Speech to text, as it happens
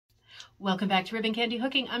Welcome back to Ribbon Candy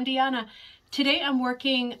Hooking. I'm Deanna. Today I'm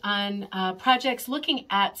working on projects looking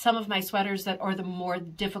at some of my sweaters that are the more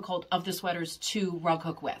difficult of the sweaters to rug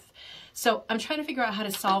hook with. So I'm trying to figure out how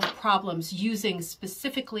to solve problems using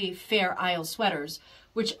specifically Fair Isle sweaters,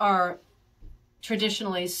 which are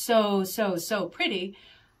traditionally so pretty.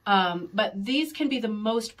 But these can be the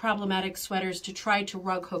most problematic sweaters to try to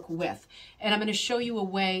rug hook with. And I'm going to show you a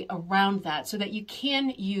way around that so that you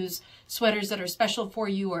can use sweaters that are special for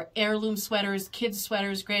you, or heirloom sweaters, kids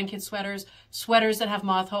sweaters, grandkids sweaters, sweaters that have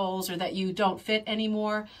moth holes or that you don't fit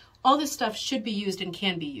anymore. All this stuff should be used and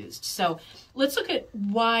can be used. So let's look at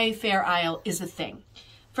why Fair Isle is a thing.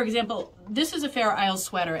 For example, this is a Fair Isle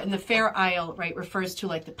sweater, and the Fair Isle, right, refers to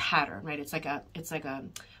like the pattern, right? It's like a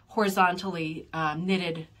horizontally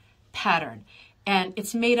knitted pattern, and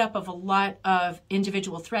it's made up of a lot of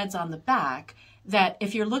individual threads on the back that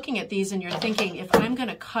if you're looking at these and you're thinking, if I'm going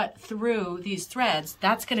to cut through these threads,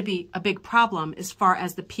 that's going to be a big problem as far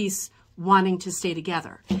as the piece wanting to stay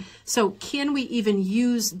together. So can we even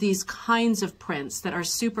use these kinds of prints that are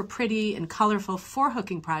super pretty and colorful for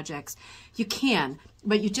hooking projects? You can,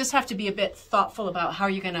 but you just have to be a bit thoughtful about how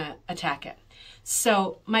you're going to attack it.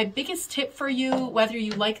 So my biggest tip for you, whether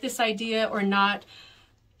you like this idea or not,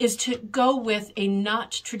 is to go with a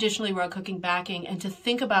not traditionally rug hooking backing and to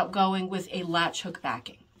think about going with a latch hook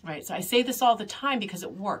backing, right? So I say this all the time because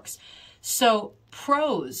it works. So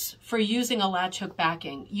pros for using a latch hook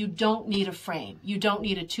backing: you don't need a frame. You don't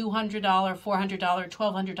need a $200, $400,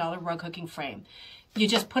 $1,200 rug hooking frame. You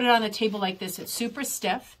just put it on the table like this. It's super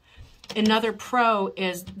stiff. Another pro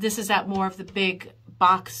is this is at more of the big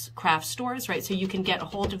box craft stores, right? So you can get a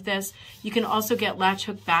hold of this. You can also get latch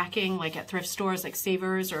hook backing like at thrift stores like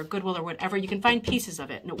Savers or Goodwill or whatever. You can find pieces of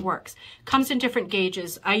it and it works. Comes in different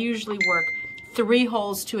gauges. I usually work 3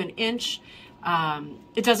 holes to 1 inch.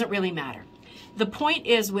 It doesn't really matter. The point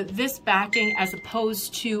is, with this backing, as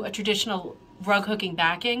opposed to a traditional rug hooking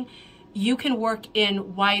backing, you can work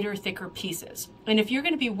in wider, thicker pieces. And if you're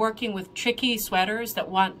going to be working with tricky sweaters that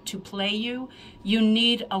want to play you, you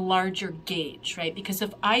need a larger gauge, right? Because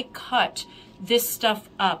if I cut this stuff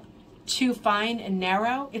up too fine and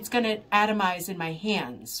narrow, it's going to atomize in my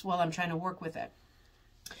hands while I'm trying to work with it.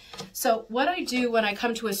 So what I do when I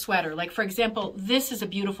come to a sweater, like for example, this is a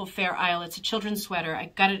beautiful Fair Isle. It's a children's sweater.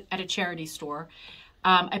 I got it at a charity store.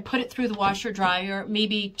 I put it through the washer dryer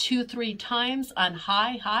maybe 2-3 times on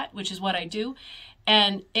hot, which is what I do.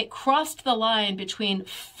 And it crossed the line between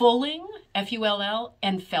fulling, F-U-L-L,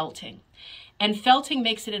 and felting. And felting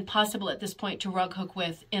makes it impossible at this point to rug hook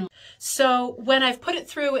with. So when I've put it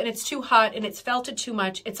through and it's too hot and it's felted too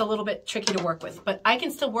much, it's a little bit tricky to work with. But I can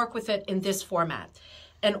still work with it in this format.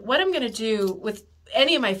 And what I'm going to do with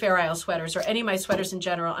any of my Fair Isle sweaters, or any of my sweaters in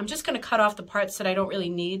general, I'm just going to cut off the parts that I don't really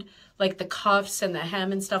need, like the cuffs and the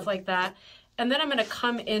hem and stuff like that. And then I'm going to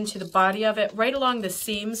come into the body of it right along the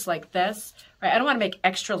seams like this. Right? I don't want to make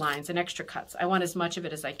extra lines and extra cuts. I want as much of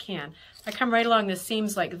it as I can. I come right along the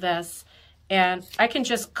seams like this, and I can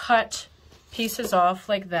just cut pieces off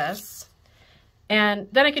like this. And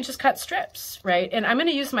then I can just cut strips, right? And I'm going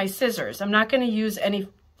to use my scissors. I'm not going to use any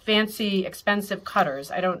fancy, expensive cutters.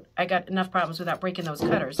 I got enough problems without breaking those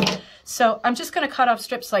cutters. So I'm just going to cut off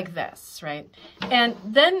strips like this, right? And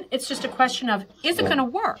then it's just a question of, is it going to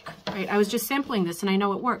work, right? I was just sampling this and I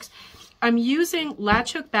know it works. I'm using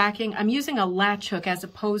latch hook backing. I'm using a latch hook as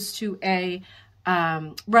opposed to a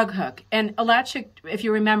rug hook. And a latch hook, if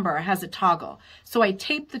you remember, has a toggle. So I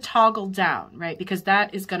tape the toggle down, right? Because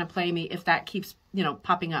that is going to play me if that keeps,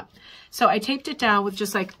 popping up. So I taped it down with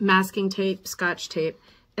just like masking tape, Scotch tape.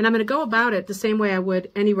 And I'm going to go about it the same way I would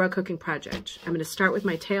any rug hooking project. I'm going to start with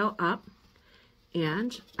my tail up,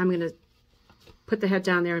 and I'm going to put the head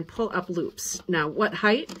down there and pull up loops. Now, what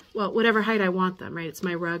height? Well, whatever height I want them, right? It's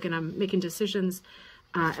my rug, and I'm making decisions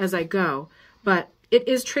as I go. But it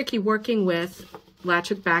is tricky working with latch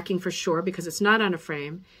hook backing for sure, because it's not on a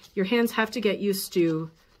frame. Your hands have to get used to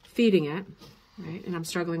feeding it, right? And I'm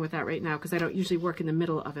struggling with that right now because I don't usually work in the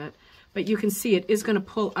middle of it. But you can see it is going to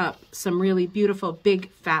pull up some really beautiful,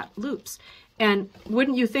 big, fat loops. And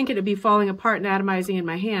wouldn't you think it would be falling apart and atomizing in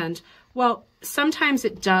my hand? Well, sometimes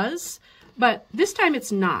it does, but this time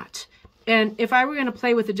it's not. And if I were going to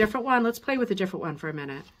play with a different one, let's play with a different one for a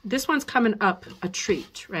minute. This one's coming up a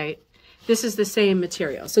treat, right? This is the same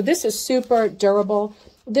material. So this is super durable.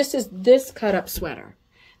 This is this cut-up sweater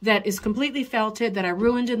that is completely felted, that I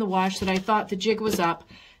ruined in the wash, that I thought the jig was up.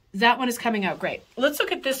 That one is coming out great. Let's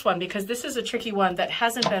look at this one, because this is a tricky one that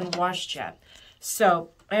hasn't been washed yet. So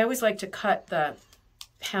I always like to cut the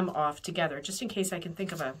hem off together, just in case I can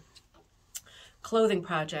think of a clothing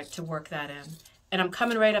project to work that in. And I'm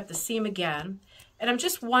coming right up the seam again. And I'm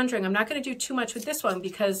just wondering, I'm not going to do too much with this one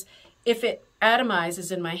because if it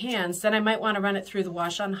atomizes in my hands, then I might want to run it through the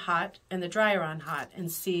wash on hot and the dryer on hot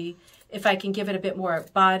and see if I can give it a bit more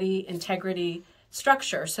body, integrity,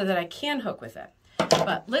 structure so that I can hook with it.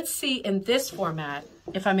 But let's see in this format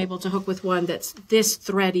if I'm able to hook with one that's this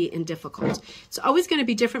thready and difficult. It's always going to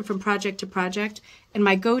be different from project to project, and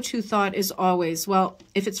my go-to thought is always, well,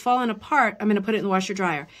 if it's falling apart, I'm going to put it in the washer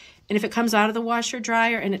dryer. And if it comes out of the washer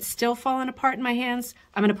dryer and it's still falling apart in my hands,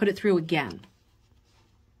 I'm going to put it through again.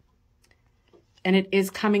 And it is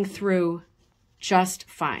coming through just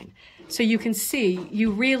fine. So you can see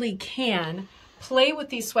you really can play with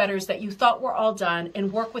these sweaters that you thought were all done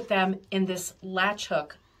and work with them in this latch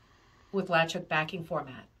hook with latch hook backing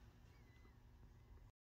format.